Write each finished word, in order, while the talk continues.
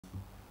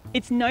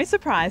It's no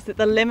surprise that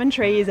the lemon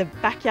tree is a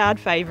backyard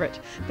favourite.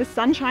 The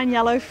sunshine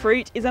yellow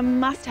fruit is a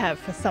must-have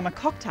for summer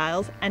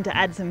cocktails and to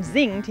add some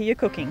zing to your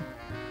cooking.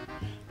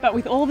 But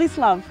with all this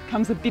love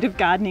comes a bit of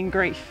gardening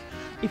grief.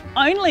 If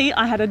only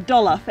I had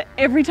 $1 for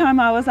every time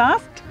I was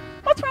asked,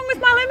 "What's wrong with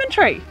my lemon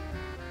tree?"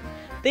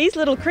 These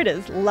little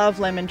critters love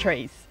lemon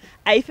trees.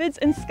 Aphids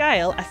and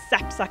scale are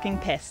sap-sucking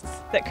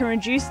pests that can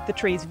reduce the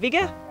tree's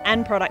vigour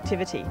and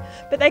productivity,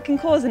 but they can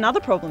cause another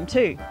problem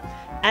too.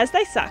 As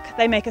they suck,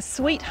 they make a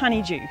sweet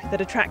honeydew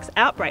that attracts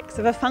outbreaks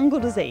of a fungal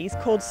disease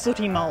called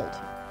sooty mould.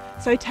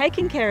 So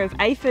taking care of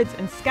aphids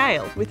and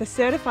scale with a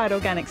certified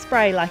organic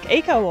spray like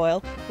Eco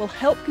Oil will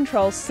help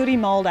control sooty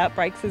mould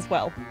outbreaks as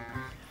well.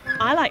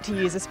 I like to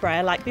use a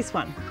sprayer like this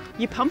one.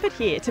 You pump it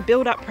here to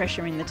build up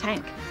pressure in the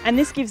tank, and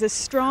this gives a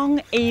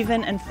strong,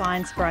 even and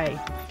fine spray.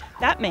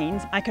 That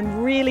means I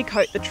can really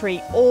coat the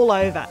tree all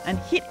over and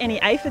hit any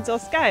aphids or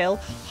scale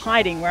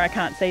hiding where I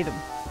can't see them.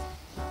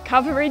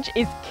 Coverage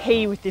is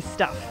key with this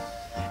stuff.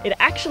 It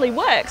actually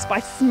works by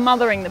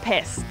smothering the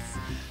pests.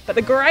 But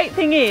the great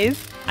thing is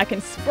I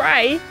can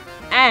spray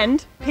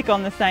and pick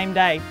on the same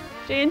day.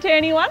 G&T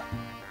anyone?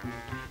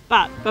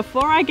 But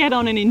before I get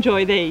on and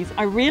enjoy these,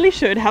 I really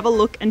should have a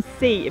look and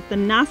see if the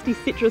nasty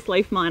citrus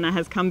leaf miner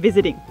has come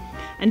visiting.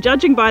 And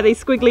judging by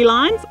these squiggly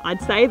lines,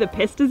 I'd say the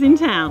pest is in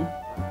town.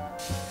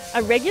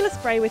 A regular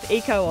spray with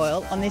Eco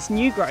Oil on this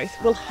new growth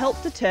will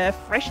help deter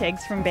fresh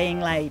eggs from being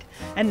laid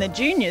and the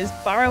juniors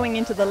burrowing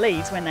into the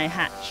leaves when they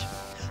hatch.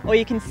 Or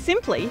you can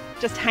simply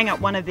just hang up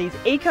one of these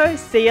Eco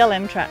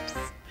CLM traps.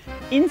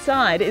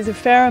 Inside is a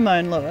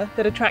pheromone lure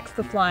that attracts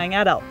the flying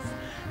adults,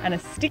 and a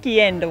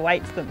sticky end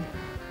awaits them.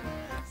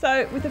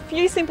 So with a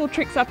few simple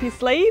tricks up your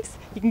sleeves,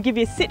 you can give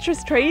your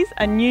citrus trees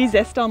a new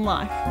zest on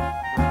life.